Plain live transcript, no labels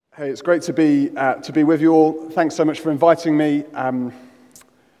Hey, it's great to be with you all. Thanks so much for inviting me.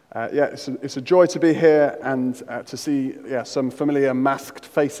 It's a joy to be here and to see some familiar masked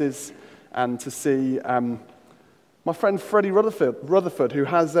faces and to see my friend Freddie Rutherford, who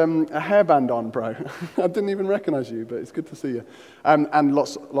has a hairband on, bro. I didn't even recognize you, but it's good to see you. And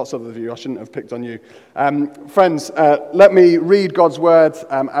lots of you. I shouldn't have picked on you. Friends, let me read God's word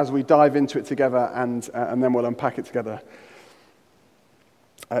as we dive into it together, and then we'll unpack it together.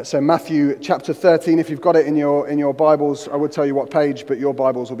 So Matthew chapter 13, if you've got it in your Bibles, I would tell you what page, but your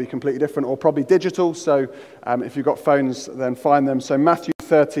Bibles will be completely different, or probably digital, so if you've got phones, then find them. So Matthew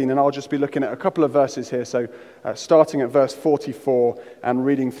 13, and I'll just be looking at a couple of verses here, so starting at verse 44 and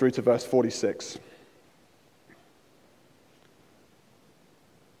reading through to verse 46.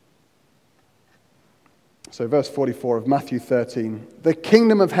 So verse 44 of Matthew 13. The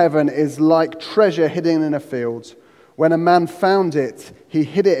kingdom of heaven is like treasure hidden in a field. When a man found it, he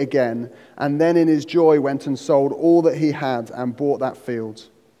hid it again, and then in his joy went and sold all that he had and bought that field.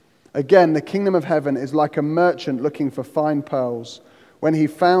 Again, the kingdom of heaven is like a merchant looking for fine pearls. When he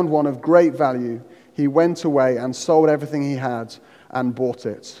found one of great value, he went away and sold everything he had and bought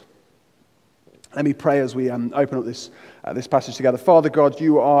it. Let me pray as we open up this passage together. Father God,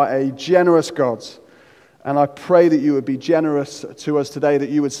 you are a generous God. And I pray that you would be generous to us today, that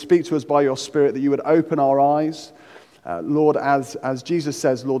you would speak to us by your Spirit, that you would open our eyes. Lord, as Jesus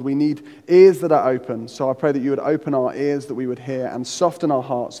says, Lord, we need ears that are open. So I pray that you would open our ears, that we would hear, and soften our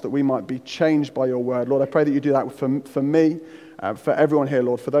hearts, that we might be changed by your word. Lord, I pray that you do that for me, for everyone here,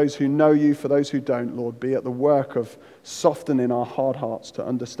 Lord, for those who know you, for those who don't, Lord, be at the work of softening our hard hearts to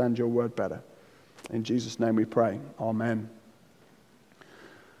understand your word better. In Jesus' name we pray. Amen.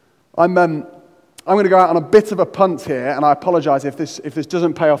 I'm going to go out on a bit of a punt here, and I apologize if this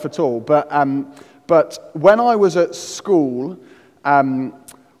doesn't pay off at all, but when I was at school,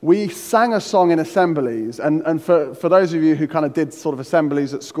 we sang a song in assemblies, and for those of you who kind of did sort of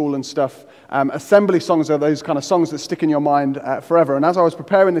assemblies at school and stuff, assembly songs are those kind of songs that stick in your mind forever. And as I was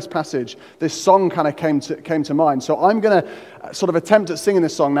preparing this passage, this song kind of came to mind. So I'm going to sort of attempt at singing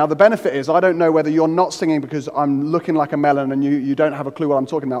this song. Now the benefit is I don't know whether you're not singing because I'm looking like a melon and you don't have a clue what I'm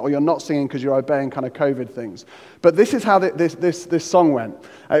talking about, or you're not singing because you're obeying kind of COVID things. But this is how this song went.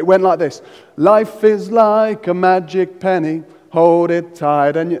 It went like this: life is like a magic penny. Hold it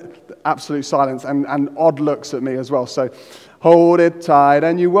tight, and absolute silence and odd looks at me as well. So, hold it tight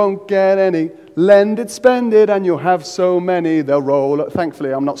and you won't get any. Lend it, spend it, and you'll have so many. They'll roll.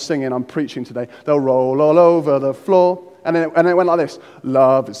 Thankfully, I'm not singing, I'm preaching today. They'll roll all over the floor. And then it went like this.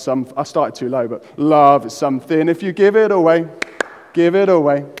 Love is I started too low, but love is something if you give it away. Give it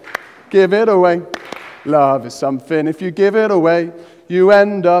away. Give it away. Love is something if you give it away. You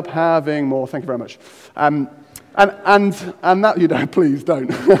end up having more. Thank you very much. And that you don't, please don't.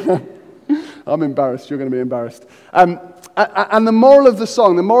 I'm embarrassed. You're going to be embarrassed. And the moral of the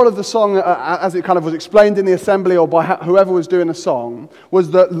song, as it kind of was explained in the assembly or by whoever was doing the song, was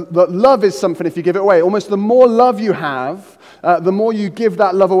that love is something if you give it away. Almost the more love you have, the more you give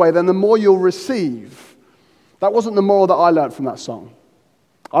that love away, then the more you'll receive. That wasn't the moral that I learned from that song.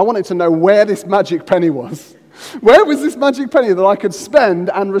 I wanted to know where this magic penny was. Where was this magic penny that I could spend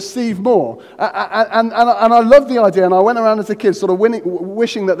and receive more? And I loved the idea, and I went around as a kid sort of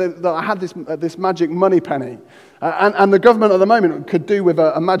wishing that I had this magic money penny. And the government at the moment could do with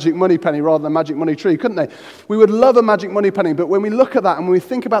a magic money penny rather than a magic money tree, couldn't they? We would love a magic money penny, but when we look at that and when we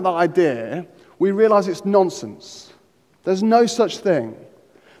think about that idea, we realize it's nonsense. There's no such thing.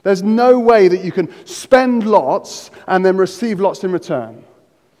 There's no way that you can spend lots and then receive lots in return.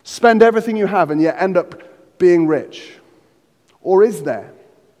 Spend everything you have and yet end up being rich. Or is there?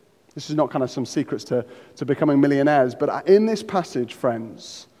 This is not kind of some secrets to becoming millionaires, but in this passage,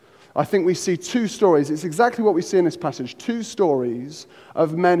 friends, I think we see two stories. It's exactly what we see in this passage. Two stories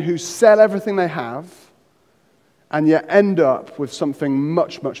of men who sell everything they have and yet end up with something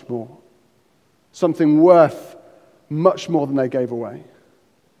much, much more. Something worth much more than they gave away.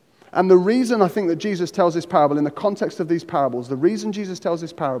 And the reason I think that Jesus tells this parable, in the context of these parables, the reason Jesus tells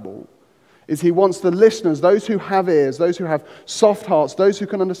this parable is he wants the listeners, those who have ears, those who have soft hearts, those who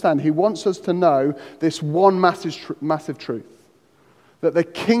can understand, he wants us to know this one massive truth. That the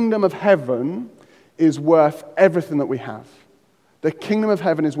kingdom of heaven is worth everything that we have. The kingdom of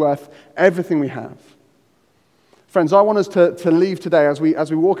heaven is worth everything we have. Friends, I want us to leave today as we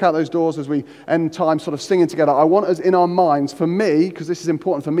walk out those doors, as we end time sort of singing together. I want us in our minds, for me, because this is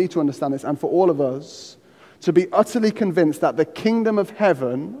important for me to understand this, and for all of us, to be utterly convinced that the kingdom of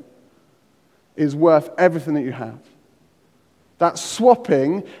heaven is worth everything that you have. That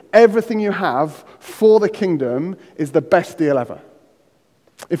swapping everything you have for the kingdom is the best deal ever.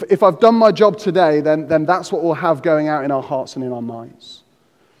 If I've done my job today, then that's what we'll have going out in our hearts and in our minds.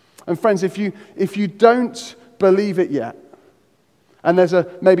 And friends, if you don't believe it yet, and there's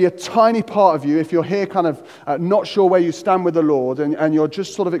maybe a tiny part of you, if you're here kind of not sure where you stand with the Lord and you're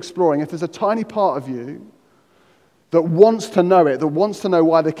just sort of exploring, if there's a tiny part of you that wants to know it, that wants to know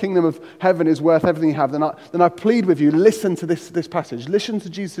why the kingdom of heaven is worth everything you have, then I plead with you, listen to this passage. Listen to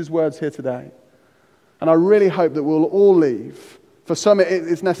Jesus' words here today. And I really hope that we'll all leave. For some,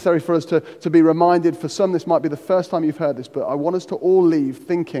 it's necessary for us to be reminded. For some, this might be the first time you've heard this, but I want us to all leave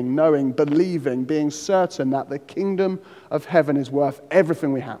thinking, knowing, believing, being certain that the kingdom of heaven is worth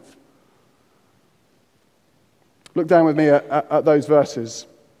everything we have. Look down with me at those verses.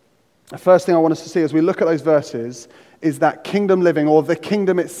 The first thing I want us to see as we look at those verses is that kingdom living, or the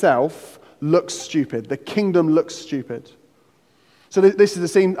kingdom itself, looks stupid. The kingdom looks stupid. So this is a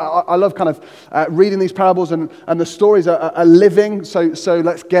scene. I love kind of reading these parables, and the stories are living. So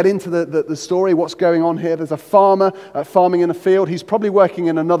let's get into the story, what's going on here. There's a farmer farming in a field. He's probably working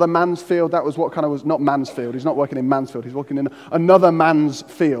in another man's field. That was what kind of was not man's field. He's not working in man's field. He's working in another man's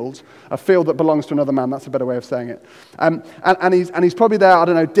field, a field that belongs to another man. That's a better way of saying it. And he's probably there, I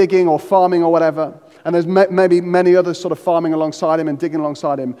don't know, digging or farming or whatever. And there's maybe many others sort of farming alongside him and digging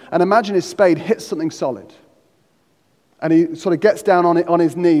alongside him. And imagine his spade hits something solid. And he sort of gets down on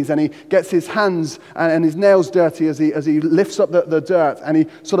his knees, and he gets his hands and his nails dirty as he lifts up the dirt, and he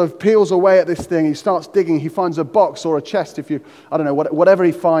sort of peels away at this thing. He starts digging. He finds a box or a chest, I don't know, whatever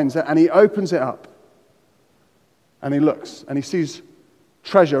he finds, and he opens it up. And he looks, and he sees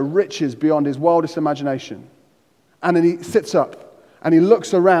treasure, riches beyond his wildest imagination. And then he sits up, and he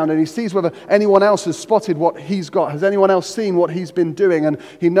looks around, and he sees whether anyone else has spotted what he's got. Has anyone else seen what he's been doing? And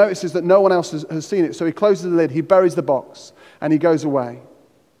he notices that no one else has seen it. So he closes the lid, he buries the box, and he goes away.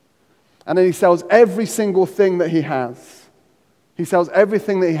 And then he sells every single thing that he has. He sells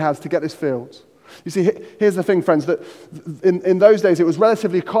everything that he has to get this field. You see, here's the thing, friends, that in those days it was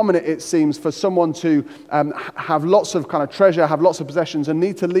relatively common, it seems, for someone to have lots of kind of treasure, have lots of possessions, and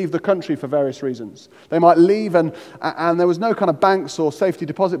need to leave the country for various reasons. They might leave, and there was no kind of banks or safety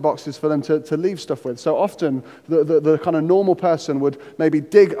deposit boxes for them to leave stuff with. So often the kind of normal person would maybe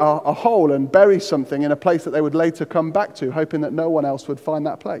dig a hole and bury something in a place that they would later come back to, hoping that no one else would find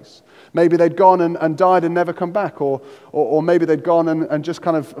that place. Maybe they'd gone and died and never come back, or maybe they'd gone and just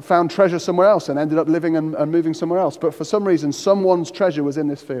kind of found treasure somewhere else and ended up living and moving somewhere else. But for some reason, someone's treasure was in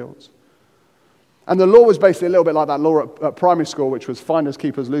this field. And the law was basically a little bit like that law at primary school, which was finders,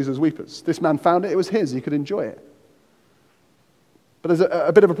 keepers, losers, weepers. This man found it. It was his. He could enjoy it. But there's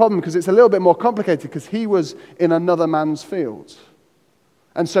a bit of a problem because it's a little bit more complicated because he was in another man's field.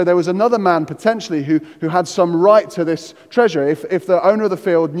 And so there was another man potentially who had some right to this treasure. If the owner of the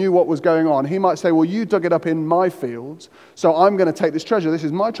field knew what was going on, he might say, well, you dug it up in my field, so I'm going to take this treasure. This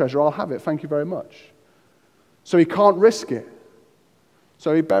is my treasure. I'll have it. Thank you very much. So he can't risk it.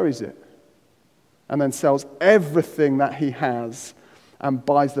 So he buries it and then sells everything that he has and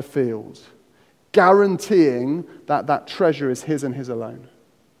buys the field, guaranteeing that that treasure is his and his alone.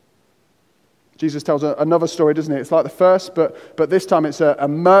 Jesus tells another story, doesn't he? It's like the first, but this time it's a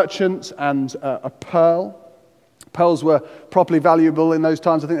merchant and a pearl. Pearls were properly valuable in those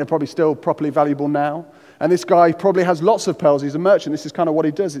times. I think they're probably still properly valuable now. And this guy probably has lots of pearls. He's a merchant. This is kind of what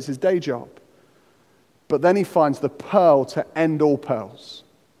he does. It's his day job. But then he finds the pearl to end all pearls.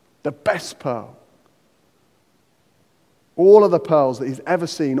 The best pearl. All of the pearls that he's ever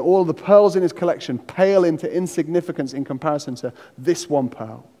seen, all of the pearls in his collection pale into insignificance in comparison to this one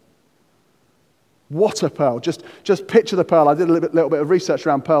pearl. What a pearl. Just picture the pearl. I did a little bit of research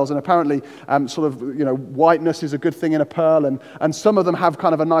around pearls, and apparently whiteness is a good thing in a pearl, and some of them have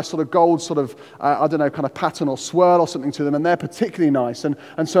kind of a nice sort of gold sort of, kind of pattern or swirl or something to them, and they're particularly nice. And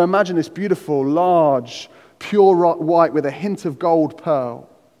so imagine this beautiful, large, pure white with a hint of gold pearl.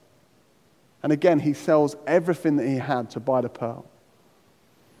 And again, he sells everything that he had to buy the pearl.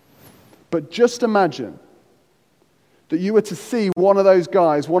 But just imagine that you were to see one of those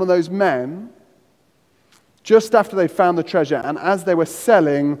guys, one of those men, just after they found the treasure, and as they were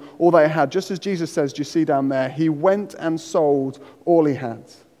selling all they had, just as Jesus says, do you see down there, he went and sold all he had.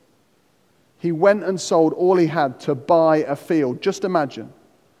 He went and sold all he had to buy a field. Just imagine.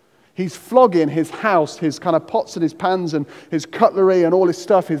 He's flogging his house, his kind of pots and his pans and his cutlery and all his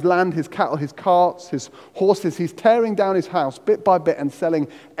stuff, his land, his cattle, his carts, his horses. He's tearing down his house bit by bit and selling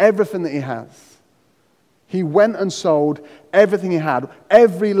everything that he has. He went and sold everything he had,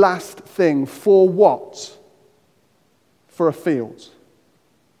 every last thing. For what? For a field.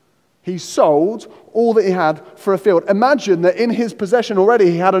 He sold all that he had for a field. Imagine that in his possession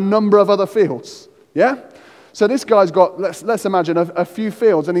already he had a number of other fields. Yeah? So this guy's got, let's imagine, a few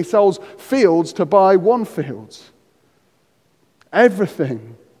fields, and he sells fields to buy one field.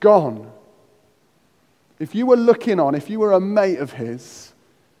 Everything gone. If you were looking on, if you were a mate of his,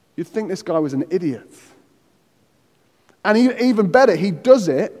 you'd think this guy was an idiot. And even better, he does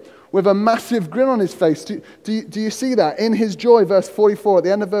it with a massive grin on his face. Do you see that? In his joy, verse 44, at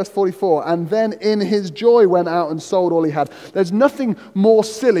the end of verse 44, and then in his joy went out and sold all he had. There's nothing more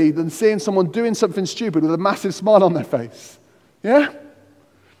silly than seeing someone doing something stupid with a massive smile on their face. Yeah?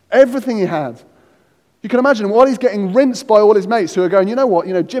 Everything he had. You can imagine while he's getting rinsed by all his mates who are going, you know what,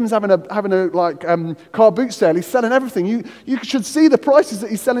 Jim's having a car boot sale. He's selling everything. You should see the prices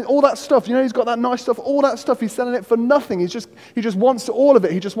that he's selling. All that stuff. He's got that nice stuff. All that stuff. He's selling it for nothing. He just wants all of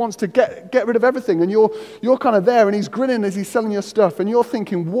it. He just wants to get rid of everything. And you're kind of there, and he's grinning as he's selling your stuff, and you're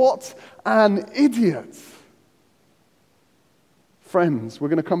thinking, what an idiot. Friends, we're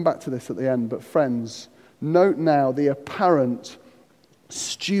going to come back to this at the end, but friends, note now the apparent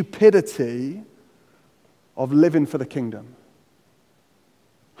stupidity of living for the kingdom.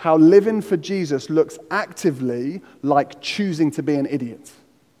 How living for Jesus looks actively like choosing to be an idiot.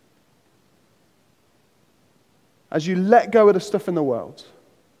 As you let go of the stuff in the world,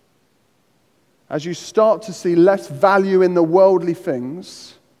 as you start to see less value in the worldly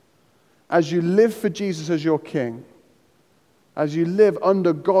things, as you live for Jesus as your king, as you live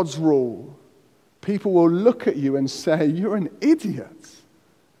under God's rule, people will look at you and say, you're an idiot.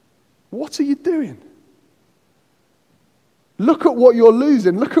 What are you doing? Look at what you're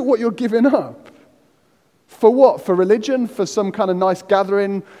losing. Look at what you're giving up. For what? For religion? For some kind of nice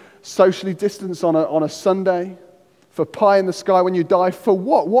gathering, socially distanced on a Sunday? For pie in the sky when you die? For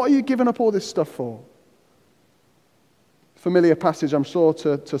what? What are you giving up all this stuff for? Familiar passage, I'm sure,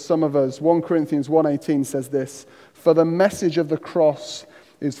 to some of us. 1 Corinthians 1:18 says this, for the message of the cross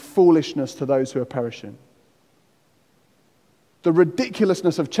is foolishness to those who are perishing. The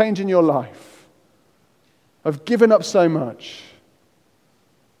ridiculousness of changing your life, of giving up so much.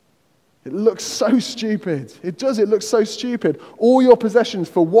 It looks so stupid. It does. It looks so stupid. All your possessions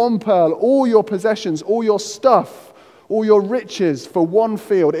for one pearl, all your possessions, all your stuff, all your riches for one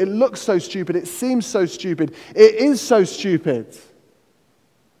field. It looks so stupid. It seems so stupid. It is so stupid.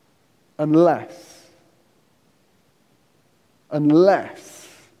 Unless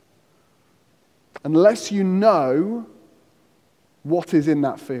you know what is in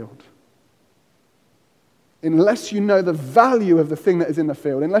that field. Unless you know the value of the thing that is in the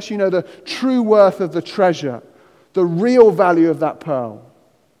field, unless you know the true worth of the treasure, the real value of that pearl.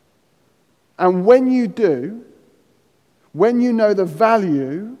 And when you do, when you know the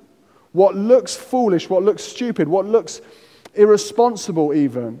value, what looks foolish, what looks stupid, what looks irresponsible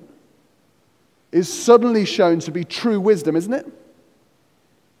even, is suddenly shown to be true wisdom, isn't it?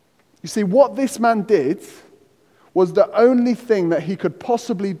 You see, what this man did was the only thing that he could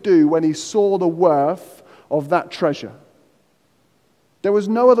possibly do when he saw the worth of that treasure. There was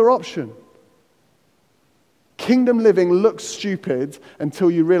no other option. Kingdom living looks stupid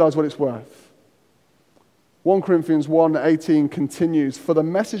until you realize what it's worth. 1 Corinthians 1:18 continues, for the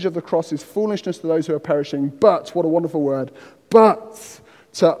message of the cross is foolishness to those who are perishing, but, what a wonderful word, but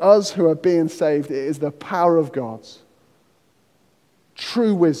to us who are being saved, it is the power of God.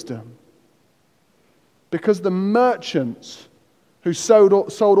 True wisdom. Because the merchants who sold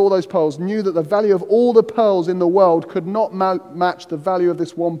all those pearls knew that the value of all the pearls in the world could not match the value of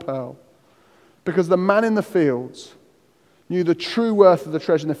this one pearl. Because the man in the fields knew the true worth of the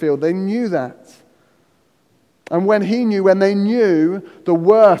treasure in the field. They knew that. And when they knew the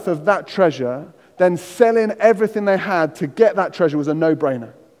worth of that treasure, then selling everything they had to get that treasure was a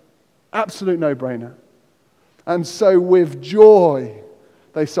no-brainer. Absolute no-brainer. And so with joy,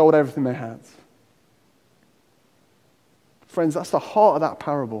 they sold everything they had. Friends, that's the heart of that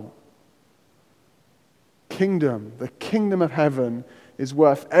parable. The kingdom of heaven is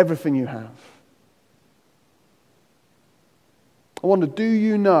worth everything you have. I wonder, do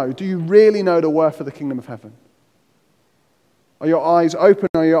you really know the worth of the kingdom of heaven? Are your eyes open?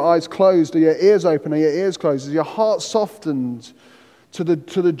 Are your eyes closed? Are your ears open? Are your ears closed? Is your heart softened to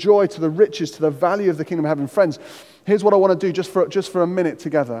the joy, to the riches, to the value of the kingdom of heaven? Friends, here's what I want to do just for a minute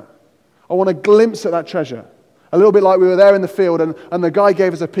together. I want a glimpse at that treasure. A little bit like we were there in the field and the guy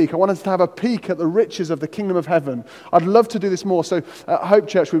gave us a peek. I want us to have a peek at the riches of the kingdom of heaven. I'd love to do this more. So at Hope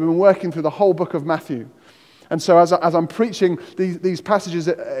Church, we've been working through the whole book of Matthew. And so as I'm preaching these passages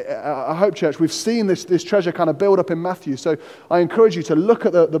at Hope Church, we've seen this treasure kind of build up in Matthew. So I encourage you to look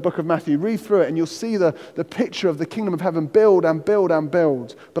at the book of Matthew, read through it, and you'll see the picture of the kingdom of heaven build and build and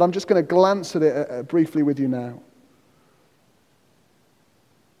build. But I'm just going to glance at it briefly with you now.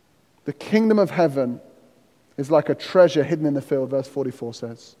 The kingdom of heaven is like a treasure hidden in the field, verse 44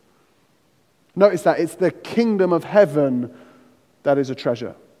 says. Notice that it's the kingdom of heaven that is a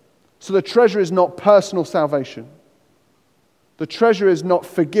treasure. So the treasure is not personal salvation. The treasure is not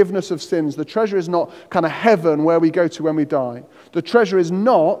forgiveness of sins. The treasure is not kind of heaven where we go to when we die. The treasure is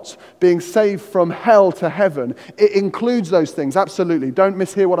not being saved from hell to heaven. It includes those things, absolutely. Don't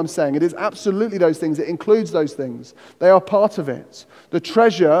mishear what I'm saying. It is absolutely those things. It includes those things. They are part of it. The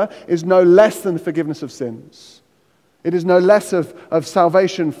treasure is no less than the forgiveness of sins. It is no less of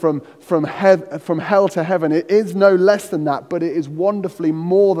salvation from hell to heaven. It is no less than that, but it is wonderfully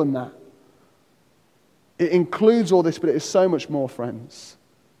more than that. It includes all this, but it is so much more, friends.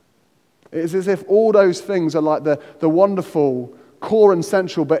 It is as if all those things are like the wonderful, core and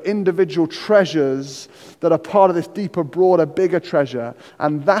central, but individual treasures that are part of this deeper, broader, bigger treasure.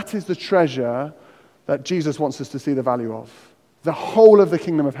 And that is the treasure that Jesus wants us to see the value of. The whole of the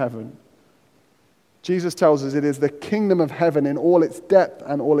kingdom of heaven. Jesus tells us it is the kingdom of heaven in all its depth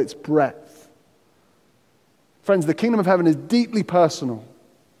and all its breadth. Friends, the kingdom of heaven is deeply personal.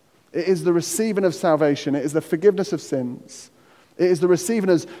 It is the receiving of salvation. It is the forgiveness of sins. It is the receiving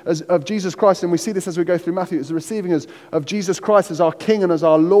of Jesus Christ, and we see this as we go through Matthew. It's the receiving of Jesus Christ as our King and as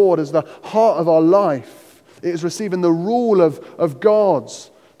our Lord, as the heart of our life. It is receiving the rule of God,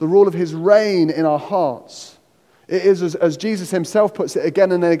 the rule of His reign in our hearts. It is, as Jesus Himself puts it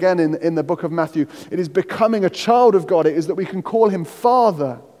again and again in the book of Matthew, it is becoming a child of God. It is that we can call Him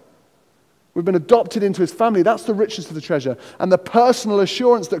Father. We've been adopted into His family. That's the richness of the treasure. And the personal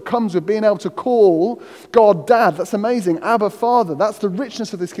assurance that comes with being able to call God Dad. That's amazing. Abba, Father. That's the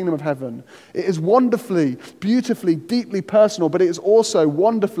richness of this kingdom of heaven. It is wonderfully, beautifully, deeply personal, but it is also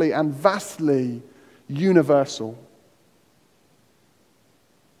wonderfully and vastly universal.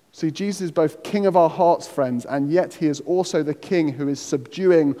 See, Jesus is both King of our hearts, friends, and yet He is also the King who is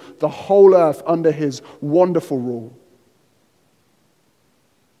subduing the whole earth under His wonderful rule.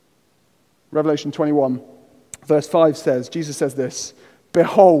 Revelation 21, verse 5 says, Jesus says this,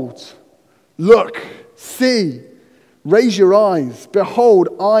 "Behold, look, see, raise your eyes. Behold,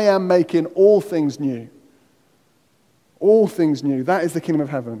 I am making all things new." All things new. That is the kingdom of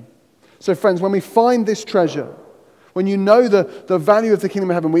heaven. So friends, when we find this treasure, when you know the value of the kingdom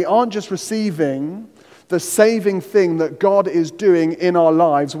of heaven, we aren't just receiving the saving thing that God is doing in our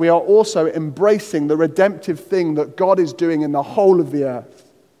lives. We are also embracing the redemptive thing that God is doing in the whole of the earth.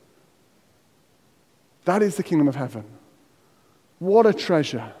 That is the kingdom of heaven. What a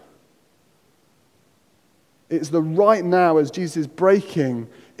treasure. It's the right now as Jesus is breaking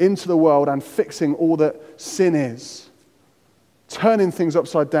into the world and fixing all that sin is. Turning things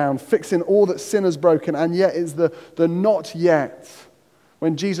upside down, fixing all that sin has broken, and yet it's the not yet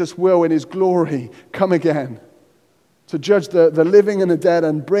when Jesus will in His glory come again to judge the living and the dead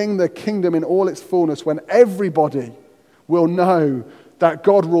and bring the kingdom in all its fullness, when everybody will know that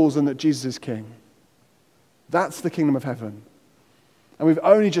God rules and that Jesus is King. That's the kingdom of heaven. And we've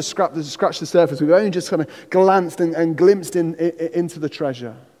only just scratched the surface. We've only just kind of glanced and glimpsed into the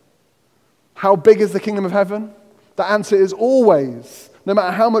treasure. How big is the kingdom of heaven? The answer is always, no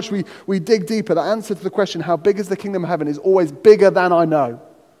matter how much we dig deeper, the answer to the question, how big is the kingdom of heaven, is always bigger than I know.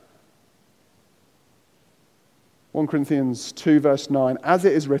 1 Corinthians 2 verse 9, "As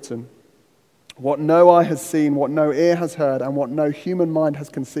it is written, what no eye has seen, what no ear has heard, and what no human mind has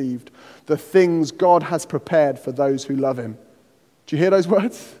conceived, the things God has prepared for those who love Him." Do you hear those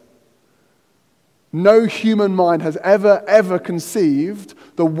words? No human mind has ever conceived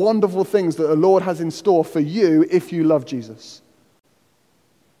the wonderful things that the Lord has in store for you if you love Jesus.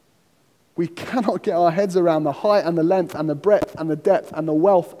 We cannot get our heads around the height and the length and the breadth and the depth and the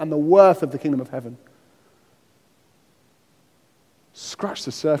wealth and the worth of the kingdom of heaven. Scratch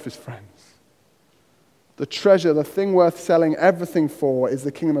the surface, friends. The treasure, the thing worth selling everything for, is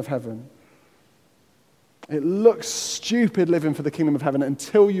the kingdom of heaven. It looks stupid living for the kingdom of heaven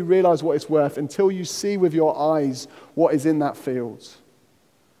until you realize what it's worth, until you see with your eyes what is in that field.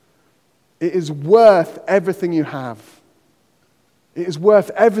 It is worth everything you have. It is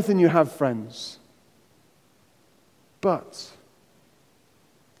worth everything you have, friends. But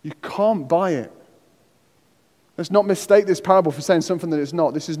you can't buy it. Let's not mistake this parable for saying something that it's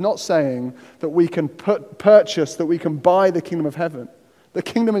not. This is not saying that we can purchase, that we can buy the kingdom of heaven. The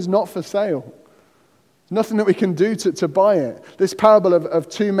kingdom is not for sale. There's nothing that we can do to buy it. This parable of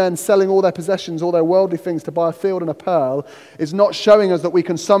two men selling all their possessions, all their worldly things to buy a field and a pearl is not showing us that we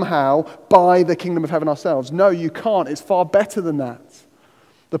can somehow buy the kingdom of heaven ourselves. No, you can't. It's far better than that.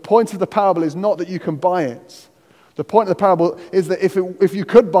 The point of the parable is not that you can buy it. The point of the parable is that if you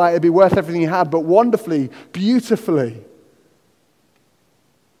could buy it, it'd be worth everything you had, but wonderfully, beautifully,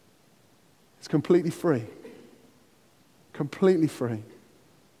 it's completely free. Completely free.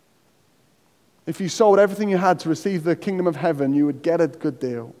 If you sold everything you had to receive the kingdom of heaven, you would get a good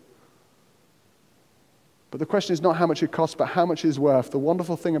deal. But the question is not how much it costs, but how much it is worth. The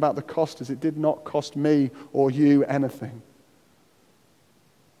wonderful thing about the cost is it did not cost me or you anything.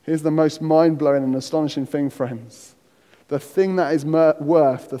 Here's the most mind-blowing and astonishing thing, friends. The thing that is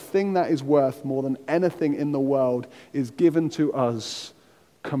worth more than anything in the world is given to us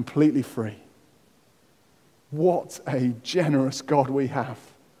completely free. What a generous God we have.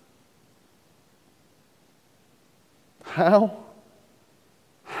 How?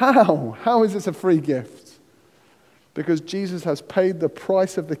 How is this a free gift? Because Jesus has paid the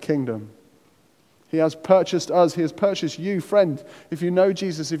price of the kingdom. He has purchased us. He has purchased you, friend. If you know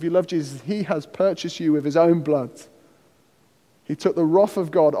Jesus, if you love Jesus, he has purchased you with his own blood. He took the wrath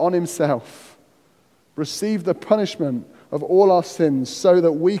of God on himself, received the punishment of all our sins so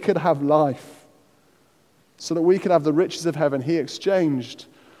that we could have life, so that we could have the riches of heaven. He exchanged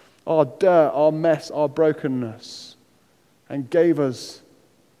our dirt, our mess, our brokenness, and gave us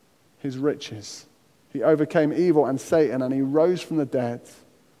his riches. He overcame evil and Satan, and he rose from the dead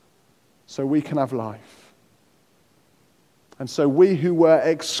so we can have life. And so we who were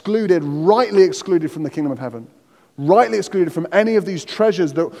excluded, rightly excluded from the kingdom of heaven, rightly excluded from any of these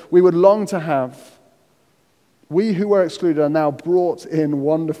treasures that we would long to have, we who were excluded are now brought in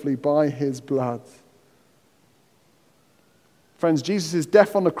wonderfully by his blood. Friends, Jesus'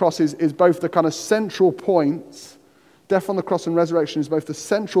 death on the cross is both the kind of central point. Death on the cross and resurrection is both the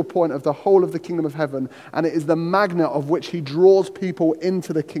central point of the whole of the kingdom of heaven, and it is the magnet of which he draws people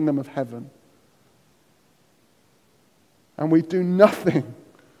into the kingdom of heaven. And we do nothing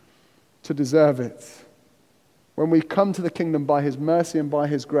to deserve it. When we come to the kingdom by his mercy and by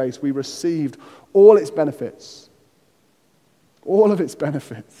his grace, we received all its benefits. All of its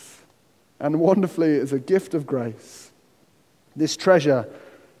benefits. And wonderfully, as a gift of grace, this treasure,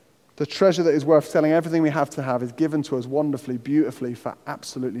 the treasure that is worth selling everything we have to have, is given to us wonderfully, beautifully, for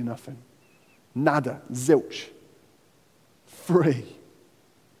absolutely nothing. Nada, zilch. Free.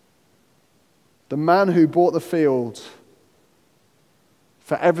 The man who bought the field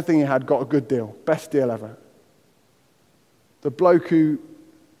for everything he had got a good deal. Best deal ever. The bloke who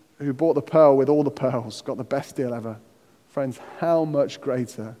bought the pearl with all the pearls got the best deal ever. Friends, how much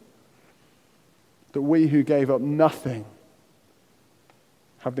greater that we who gave up nothing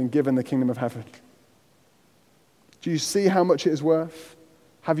have been given the kingdom of heaven. Do you see how much it is worth?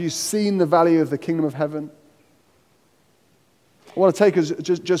 Have you seen the value of the kingdom of heaven? I want to take us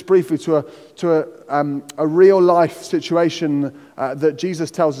just briefly to a real life situation that Jesus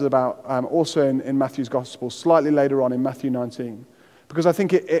tells us about also in Matthew's Gospel, slightly later on in Matthew 19. Because I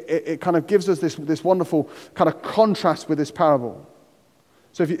think it kind of gives us this wonderful kind of contrast with this parable.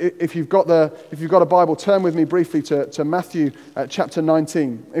 So if you've got a Bible, turn with me briefly to Matthew chapter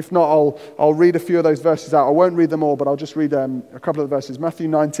 19. If not, I'll read a few of those verses out. I won't read them all, but I'll just read a couple of the verses. Matthew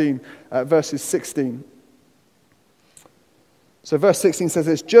 19, verses 16. So verse 16 says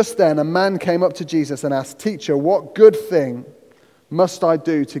this: "Just then a man came up to Jesus and asked, 'Teacher, what good thing must I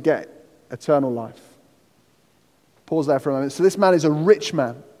do to get eternal life?'" Pause there for a moment. So this man is a rich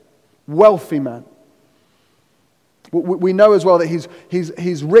man, wealthy man. We know as well that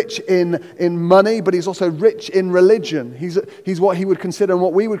he's rich in money, but he's also rich in religion. He's what he would consider and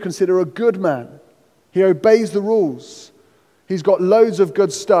what we would consider a good man. He obeys the rules. He's got loads of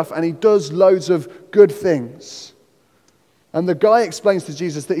good stuff, and he does loads of good things. And the guy explains to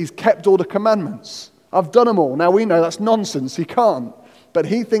Jesus that he's kept all the commandments. I've done them all. Now we know that's nonsense. He can't. But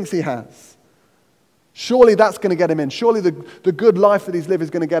he thinks he has. Surely that's going to get him in. Surely the good life that he's lived is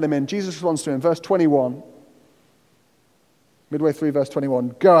going to get him in. Jesus responds to him, verse 21. Midway through verse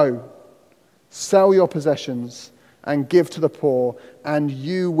 21, "Go, sell your possessions and give to the poor, and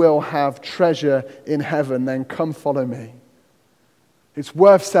you will have treasure in heaven. Then come follow me." It's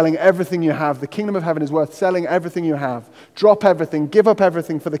worth selling everything you have. The kingdom of heaven is worth selling everything you have. Drop everything, give up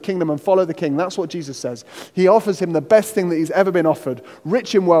everything for the kingdom and follow the king. That's what Jesus says. He offers him the best thing that he's ever been offered.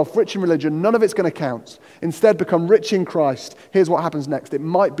 Rich in wealth, rich in religion, none of it's going to count. Instead, become rich in Christ. Here's what happens next. It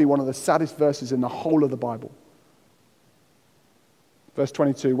might be one of the saddest verses in the whole of the Bible. Verse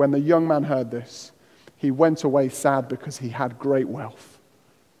 22, "When the young man heard this, he went away sad because he had great wealth."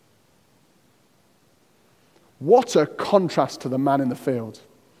 What a contrast to the man in the field.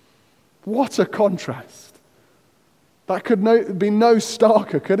 What a contrast. That could be no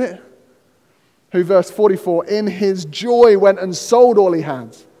starker, could it? Who, verse 44, "in his joy went and sold all he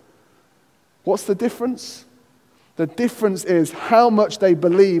had." What's the difference? The difference is how much they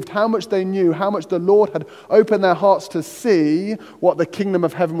believed, how much they knew, how much the Lord had opened their hearts to see what the kingdom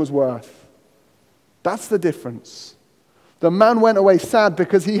of heaven was worth. That's the difference. The man went away sad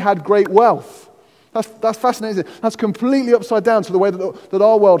because he had great wealth. That's fascinating. That's completely upside down to the way that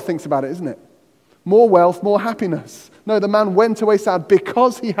our world thinks about it, isn't it? More wealth, more happiness. No, the man went away sad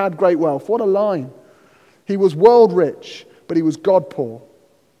because he had great wealth. What a line. He was world rich, but he was God poor.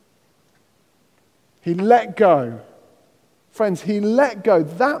 He let go. Friends, he let go.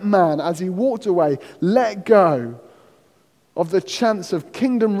 That man, as he walked away, let go of the chance of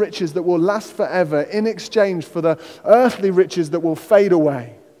kingdom riches that will last forever in exchange for the earthly riches that will fade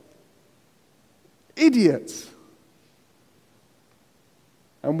away. Idiots.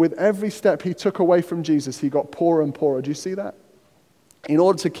 And with every step he took away from Jesus, he got poorer and poorer. Do you see that? In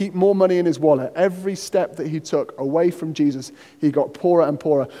order to keep more money in his wallet, every step that he took away from Jesus, he got poorer and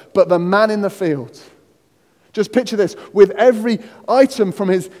poorer. But the man in the field, just picture this, with every item from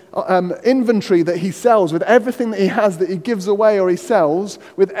his inventory that he sells, with everything that he has that he gives away or he sells,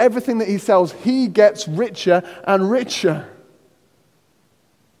 with everything that he sells, he gets richer and richer.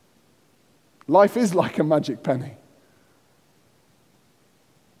 Life is like a magic penny.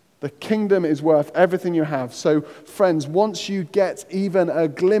 The kingdom is worth everything you have. So, friends, once you get even a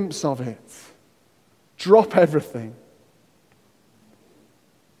glimpse of it, drop everything.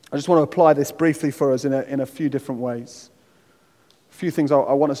 I just want to apply this briefly for us in a few different ways. A few things I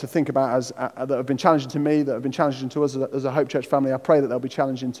want us to think about that have been challenging to me, that have been challenging to us as a Hope Church family. I pray that they'll be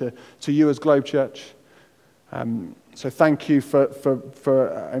challenging to you as Globe Church. So thank you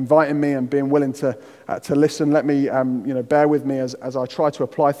for inviting me and being willing to listen. Let me bear with me as I try to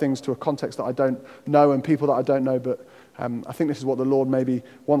apply things to a context that I don't know and people that I don't know. But I think this is what the Lord maybe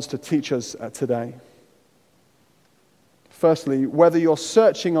wants to teach us today. Firstly, whether you're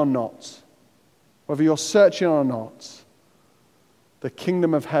searching or not, the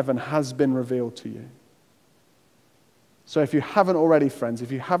kingdom of heaven has been revealed to you. So if you haven't already, friends,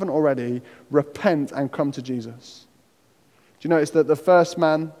 repent and come to Jesus. Do you notice that the first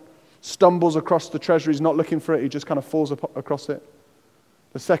man stumbles across the treasure? He's not looking for it. He just kind of falls across it.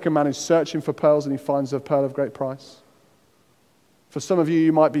 The second man is searching for pearls and he finds a pearl of great price. For some of you,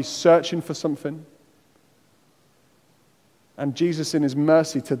 you might be searching for something. And Jesus, in his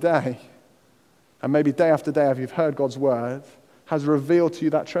mercy today, and maybe day after day, if you've heard God's word, has revealed to you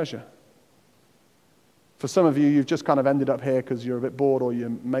that treasure. For some of you, you've just kind of ended up here because you're a bit bored or your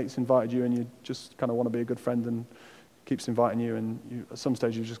mate's invited you and you just kind of want to be a good friend and keeps inviting you, and at some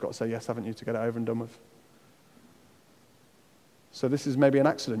stage you've just got to say yes, haven't you, to get it over and done with. So this is maybe an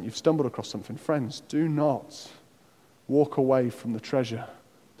accident. You've stumbled across something. Friends, do not walk away from the treasure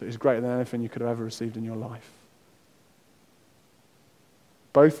that is greater than anything you could have ever received in your life.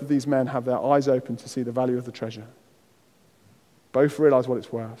 Both of these men have their eyes open to see the value of the treasure. Both realize what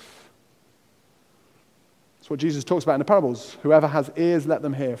it's worth. It's what Jesus talks about in the parables. Whoever has ears, let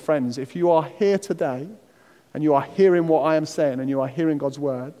them hear. Friends, if you are here today and you are hearing what I am saying and you are hearing God's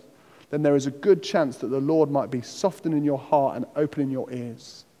word, then there is a good chance that the Lord might be softening your heart and opening your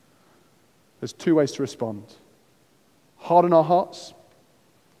ears. There's two ways to respond. Harden our hearts,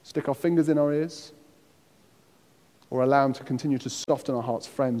 stick our fingers in our ears, or allow him to continue to soften our hearts.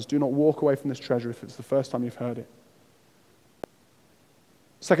 Friends, do not walk away from this treasure if it's the first time you've heard it.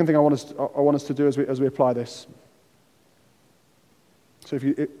 Second thing I want us to do as we apply this. So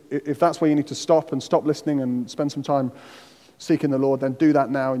if that's where you need to stop listening and spend some time seeking the Lord, then do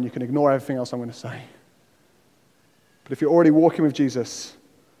that now and you can ignore everything else I'm going to say. But if you're already walking with Jesus,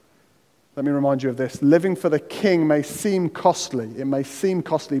 let me remind you of this. Living for the King may seem costly. It may seem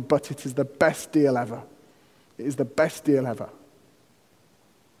costly, but it is the best deal ever. It is the best deal ever.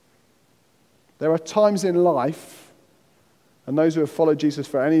 There are times in life, and those who have followed Jesus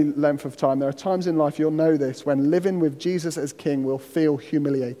for any length of time, there are times in life, you'll know this, when living with Jesus as King will feel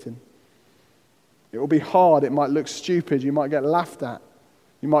humiliating. It will be hard. It might look stupid. You might get laughed at.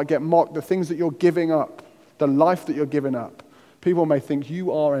 You might get mocked. The things that you're giving up, the life that you're giving up, people may think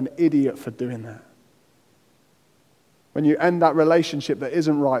you are an idiot for doing that. When you end that relationship that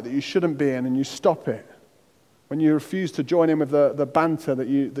isn't right, that you shouldn't be in, and you stop it, when you refuse to join in with the banter that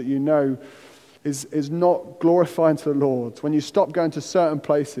you know is not glorifying to the Lord, when you stop going to certain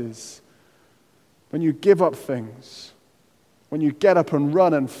places, when you give up things, when you get up and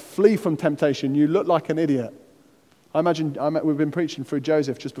run and flee from temptation, you look like an idiot. We've been preaching through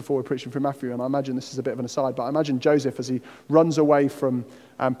Joseph just before we're preaching through Matthew, and I imagine this is a bit of an aside, but I imagine Joseph as he runs away from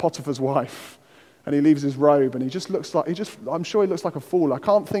Potiphar's wife, and he leaves his robe, and I'm sure he looks like a fool. I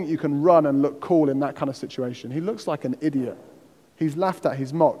can't think you can run and look cool in that kind of situation. He looks like an idiot. He's laughed at,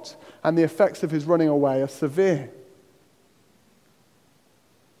 he's mocked, and the effects of his running away are severe.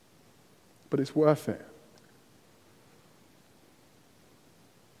 But it's worth it.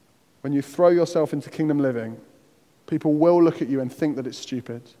 When you throw yourself into kingdom living, People will look at you and think that it's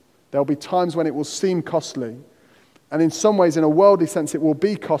stupid. There'll be times when it will seem costly. And in some ways, in a worldly sense, it will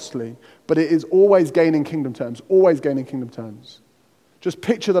be costly, but it is always gaining kingdom terms, always gaining kingdom terms. Just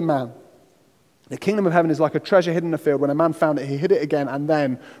picture the man. The kingdom of heaven is like a treasure hidden in a field. When a man found it, he hid it again, and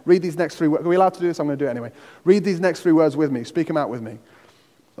then read these next 3 words. Are we allowed to do this? I'm going to do it anyway. Read these next 3 words with me. Speak them out with me.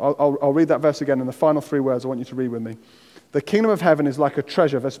 I'll read that verse again, and the final 3 words I want you to read with me. The kingdom of heaven is like a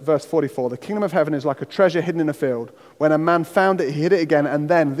treasure, verse 44. The kingdom of heaven is like a treasure hidden in a field. When a man found it, he hid it again, and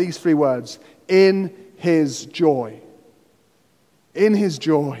then these 3 words, in his joy. In his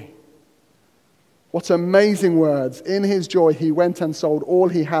joy. What amazing words. In his joy, he went and sold all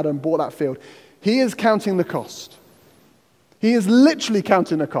he had and bought that field. He is counting the cost. He is literally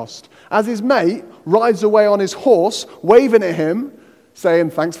counting the cost. As his mate rides away on his horse, waving at him, saying,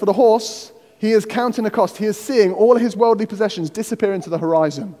 thanks for the horse, he is counting the cost. He is seeing all his worldly possessions disappear into the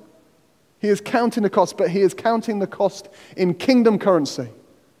horizon. He is counting the cost, but he is counting the cost in kingdom currency.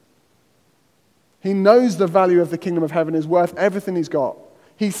 He knows the value of the kingdom of heaven is worth everything he's got.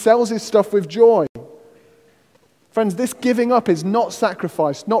 He sells his stuff with joy. Friends, this giving up is not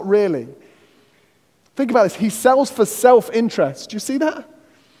sacrifice, not really. Think about this. He sells for self-interest. Do you see that?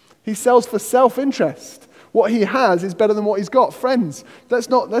 He sells for self-interest. What he has is better than what he's got. Friends, let's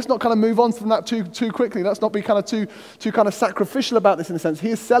not kind of move on from that too quickly. Let's not be kind of too kind of sacrificial about this in a sense. He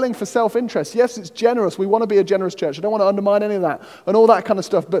is selling for self-interest. Yes, it's generous. We want to be a generous church. I don't want to undermine any of that and all that kind of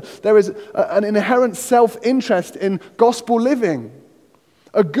stuff. But there is an inherent self-interest in gospel living.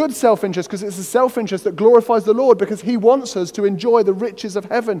 A good self-interest, because it's a self-interest that glorifies the Lord, because he wants us to enjoy the riches of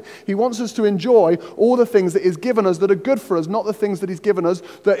heaven. He wants us to enjoy all the things that he's given us that are good for us, not the things that he's given us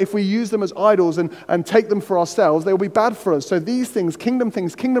that if we use them as idols and take them for ourselves, they will be bad for us. So these things, kingdom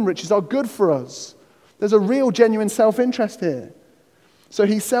riches, are good for us. There's a real, genuine self-interest here. So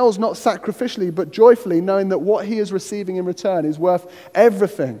he sells not sacrificially, but joyfully, knowing that what he is receiving in return is worth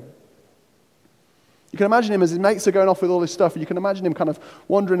everything. You can imagine him as his mates are going off with all this stuff. You can imagine him kind of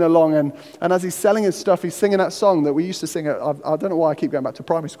wandering along, and as he's selling his stuff, he's singing that song that we used to sing at, I don't know why I keep going back to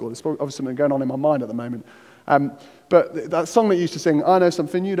primary school. There's obviously something going on in my mind at the moment. But that song that you used to sing, I know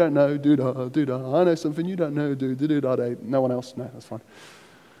something you don't know, do-da, do-da. I know something you don't know, do-da-da-da. No one else? No, that's fine.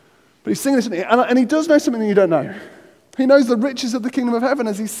 But he's singing this, and he does know something that you don't know. He knows the riches of the kingdom of heaven.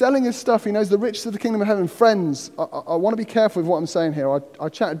 As he's selling his stuff, he knows the riches of the kingdom of heaven. Friends, I want to be careful with what I'm saying here. I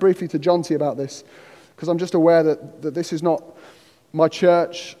chatted briefly to Jonty about this, because I'm just aware that this is not my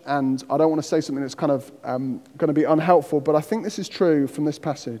church, and I don't want to say something that's kind of going to be unhelpful, but I think this is true from this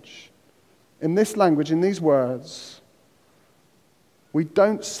passage. In this language, in these words, we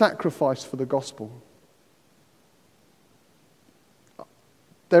don't sacrifice for the gospel.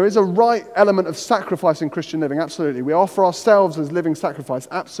 There is a right element of sacrifice in Christian living, absolutely. We offer ourselves as living sacrifice,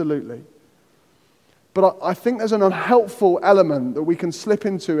 absolutely. But I think there's an unhelpful element that we can slip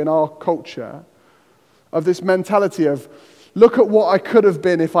into in our culture of this mentality of, look at what I could have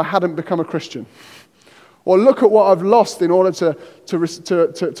been if I hadn't become a Christian. Or look at what I've lost in order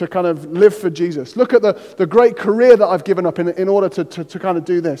to kind of live for Jesus. Look at the great career that I've given up in order to kind of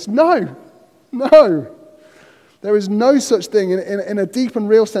do this. No. There is no such thing, in a deep and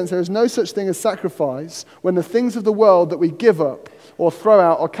real sense, there is no such thing as sacrifice when the things of the world that we give up or throw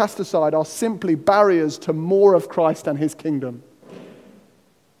out or cast aside are simply barriers to more of Christ and his kingdom.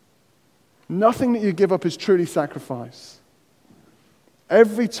 Nothing that you give up is truly sacrifice.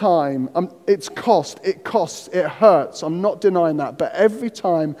 Every time, it costs, it hurts, I'm not denying that, but every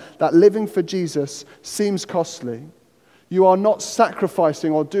time that living for Jesus seems costly, you are not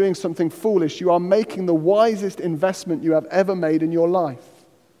sacrificing or doing something foolish. You are making the wisest investment you have ever made in your life.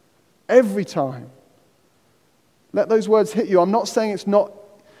 Every time. Let those words hit you. I'm not saying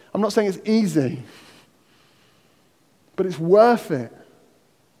it's easy, but it's worth it.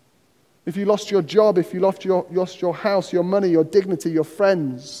 If you lost your job, if you lost your house, your money, your dignity, your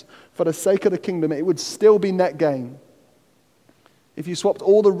friends, for the sake of the kingdom, it would still be net gain. If you swapped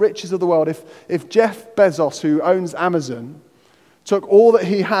all the riches of the world, if Jeff Bezos, who owns Amazon, took all that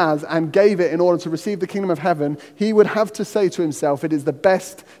he has and gave it in order to receive the kingdom of heaven, he would have to say to himself, it is the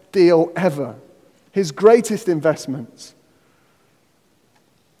best deal ever. His greatest investment.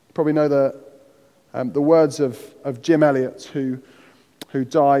 You probably know the words of Jim Elliot, who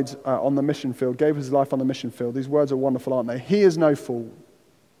died on the mission field, gave his life on the mission field. These words are wonderful, aren't they? He is no fool.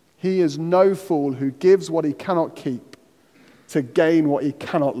 He is no fool who gives what he cannot keep to gain what he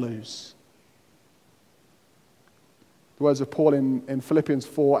cannot lose. The words of Paul in Philippians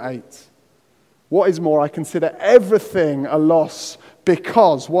 4:8. What is more, I consider everything a loss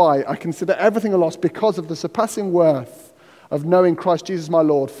because, why? I consider everything a loss because of the surpassing worth of knowing Christ Jesus my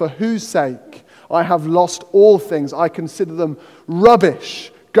Lord, for whose sake I have lost all things. I consider them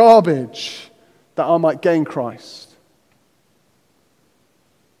rubbish, garbage, that I might gain Christ.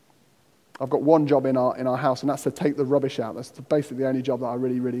 I've got one job in our house, and that's to take the rubbish out. That's basically the only job that I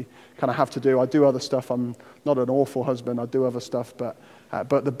really kind of have to do. I do other stuff. I'm not an awful husband. I do other stuff, but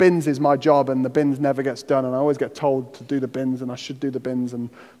the bins is my job, and the bins never gets done, and I always get told to do the bins, and I should do the bins,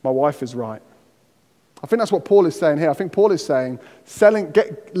 and my wife is right. I think that's what Paul is saying here. I think Paul is saying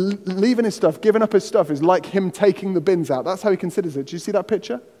leaving his stuff, giving up his stuff is like him taking the bins out. That's how he considers it. Do you see that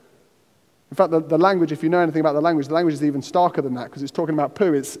picture? In fact, the language, if you know anything about the language is even starker than that because it's talking about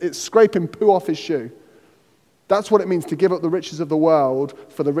poo. It's scraping poo off his shoe. That's what it means to give up the riches of the world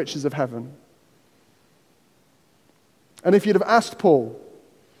for the riches of heaven. And if you'd have asked Paul,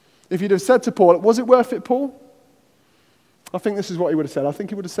 if you'd have said to Paul, was it worth it, Paul? I think this is what he would have said. I think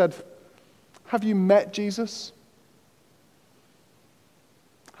he would have said, have you met Jesus?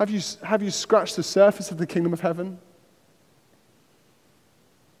 Have you scratched the surface of the kingdom of heaven?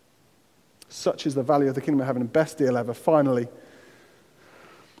 Such is the value of the kingdom of heaven, and best deal ever. Finally,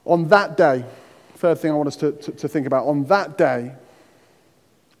 on that day, third thing I want us to think about, on that day,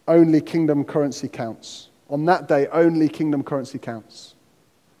 only kingdom currency counts. On that day, only kingdom currency counts.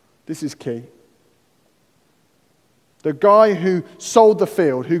 This is key. The guy who sold the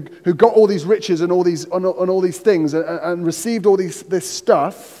field, who got all these riches and all these things and received all this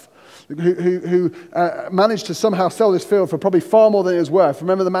stuff, who managed to somehow sell this field for probably far more than it was worth.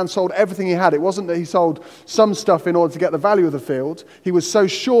 Remember, the man sold everything he had. It wasn't that he sold some stuff in order to get the value of the field. He was so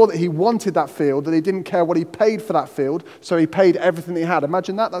sure that he wanted that field that he didn't care what he paid for that field, so he paid everything that he had.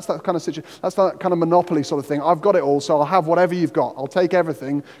 Imagine that. That's that kind of situation. That's that kind of monopoly sort of thing. I've got it all, so I'll have whatever you've got. I'll take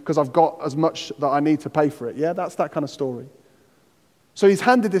everything because I've got as much that I need to pay for it. Yeah, that's that kind of story. So he's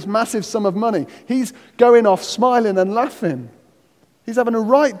handed this massive sum of money. He's going off smiling and laughing. He's having a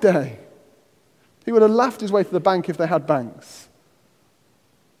right day. He would have laughed his way to the bank if they had banks.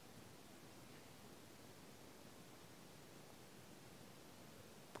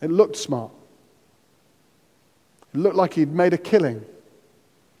 It looked smart. It looked like he'd made a killing.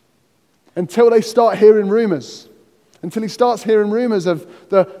 Until they start hearing rumors. Until he starts hearing rumors of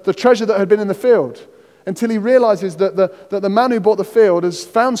the treasure that had been in the field. Until he realizes that the man who bought the field has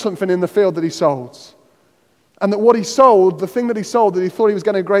found something in the field that he sold. And that what he sold, the thing that he sold that he thought he was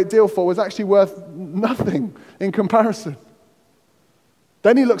getting a great deal for, was actually worth nothing in comparison.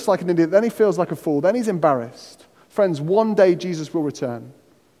 Then he looks like an idiot. Then he feels like a fool. Then he's embarrassed. Friends, one day Jesus will return.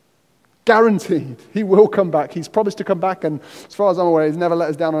 Guaranteed. He will come back. He's promised to come back, and as far as I'm aware, he's never let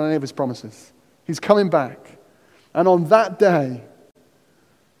us down on any of his promises. He's coming back. And on that day,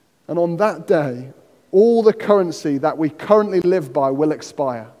 all the currency that we currently live by will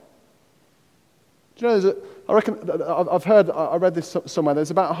expire. Do you know, I read this somewhere,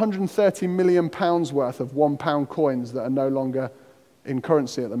 there's about 130 million pounds worth of £1 coins that are no longer in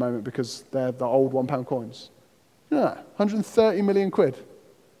currency at the moment because they're the old £1 coins. You know that? 130 million quid.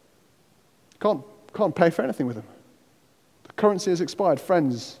 Can't pay for anything with them. The currency has expired.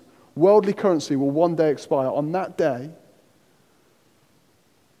 Friends, worldly currency will one day expire. On that day,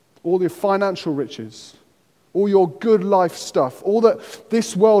 all your financial riches, all your good life stuff, all that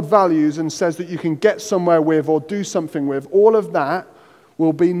this world values and says that you can get somewhere with or do something with, all of that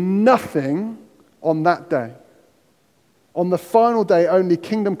will be nothing on that day. On the final day, only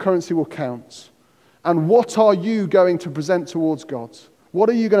kingdom currency will count. And what are you going to present towards God? What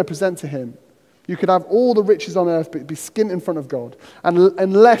are you going to present to him? You could have all the riches on earth, but be skint in front of God. And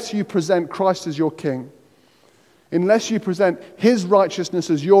unless you present Christ as your king, unless you present his righteousness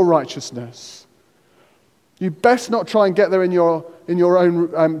as your righteousness, you best not try and get there in your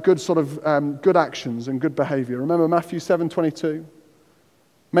own good actions and good behavior. Remember Matthew 7:22?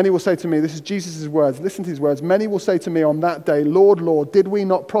 Many will say to me, this is Jesus' words, listen to his words. Many will say to me on that day, Lord, Lord, did we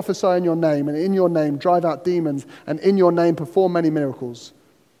not prophesy in your name, and in your name drive out demons, and in your name perform many miracles?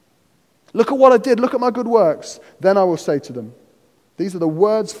 Look at what I did, look at my good works. Then I will say to them, these are the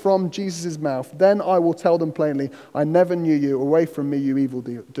words from Jesus' mouth. Then I will tell them plainly, I never knew you, away from me, you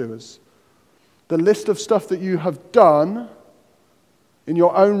evildoers. The list of stuff that you have done in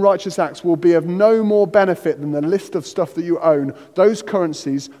your own righteous acts will be of no more benefit than the list of stuff that you own. Those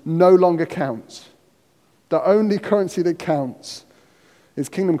currencies no longer count. The only currency that counts is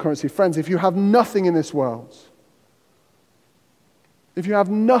kingdom currency. Friends, if you have nothing in this world, that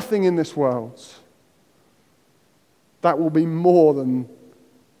will be more than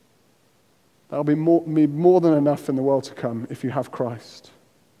enough in the world to come if you have Christ.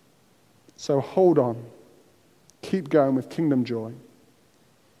 So hold on. Keep going with kingdom joy.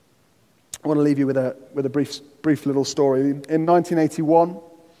 I want to leave you with a brief little story. In 1981,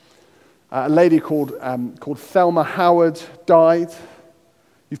 A lady called Thelma Howard died.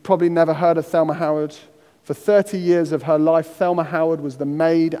 You've probably never heard of Thelma Howard. For 30 years of her life, Thelma Howard was the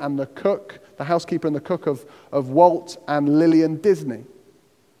maid and the cook, the housekeeper and the cook of Walt and Lillian Disney.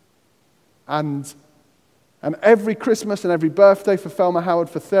 And every Christmas and every birthday for Thelma Howard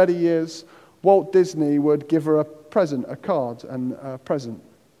for 30 years, Walt Disney would give her a present, a card and a present.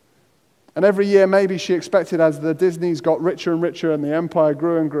 And every year maybe she expected, as the Disneys got richer and richer and the empire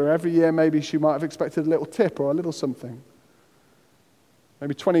grew and grew, every year maybe she might have expected a little tip or a little something.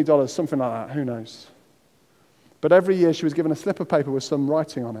 Maybe $20, something like that, who knows. But every year she was given a slip of paper with some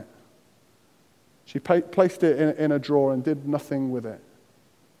writing on it. She placed it in a drawer and did nothing with it.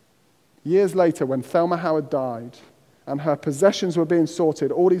 Years later, when Thelma Howard died and her possessions were being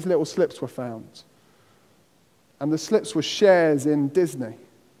sorted, all these little slips were found. And the slips were shares in Disney.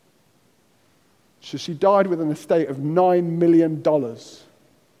 So she died with an estate of $9 million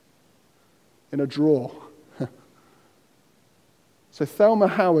in a drawer. So Thelma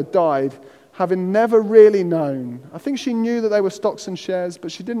Howard died having never really known. I think she knew that they were stocks and shares,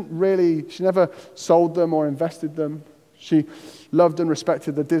 but she never sold them or invested them. She loved and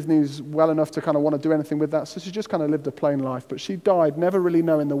respected the Disneys well enough to kind of want to do anything with that, so she just kind of lived a plain life. But she died never really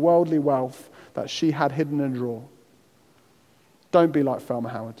knowing the worldly wealth that she had hidden in a drawer. Don't be like Thelma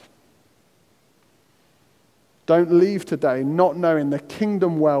Howard. Don't leave today not knowing the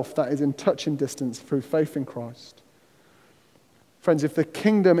kingdom wealth that is in touching distance through faith in Christ. Friends, if the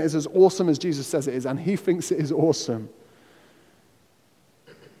kingdom is as awesome as Jesus says it is, and he thinks it is awesome,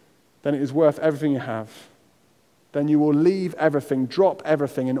 then it is worth everything you have. Then you will leave everything, drop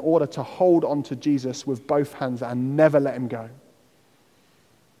everything in order to hold on to Jesus with both hands and never let him go.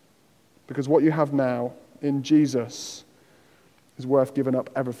 Because what you have now in Jesus is worth giving up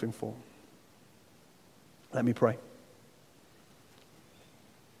everything for. Let me pray.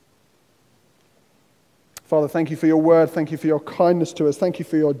 Father, thank you for your word. Thank you for your kindness to us. Thank you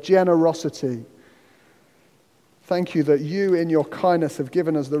for your generosity. Thank you that you, in your kindness, have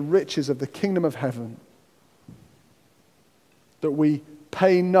given us the riches of the kingdom of heaven. That we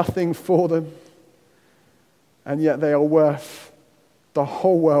pay nothing for them, and yet they are worth the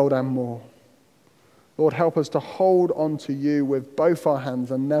whole world and more. Lord, help us to hold on to you with both our hands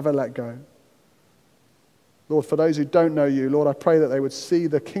and never let go. Lord, for those who don't know you, Lord, I pray that they would see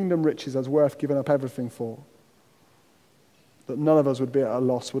the kingdom riches as worth giving up everything for. That none of us would be at a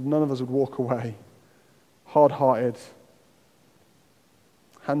loss, none of us would walk away hard-hearted,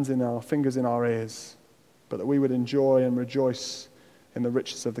 hands in our fingers in our ears, but that we would enjoy and rejoice in the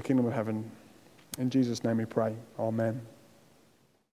riches of the kingdom of heaven. In Jesus' name we pray. Amen.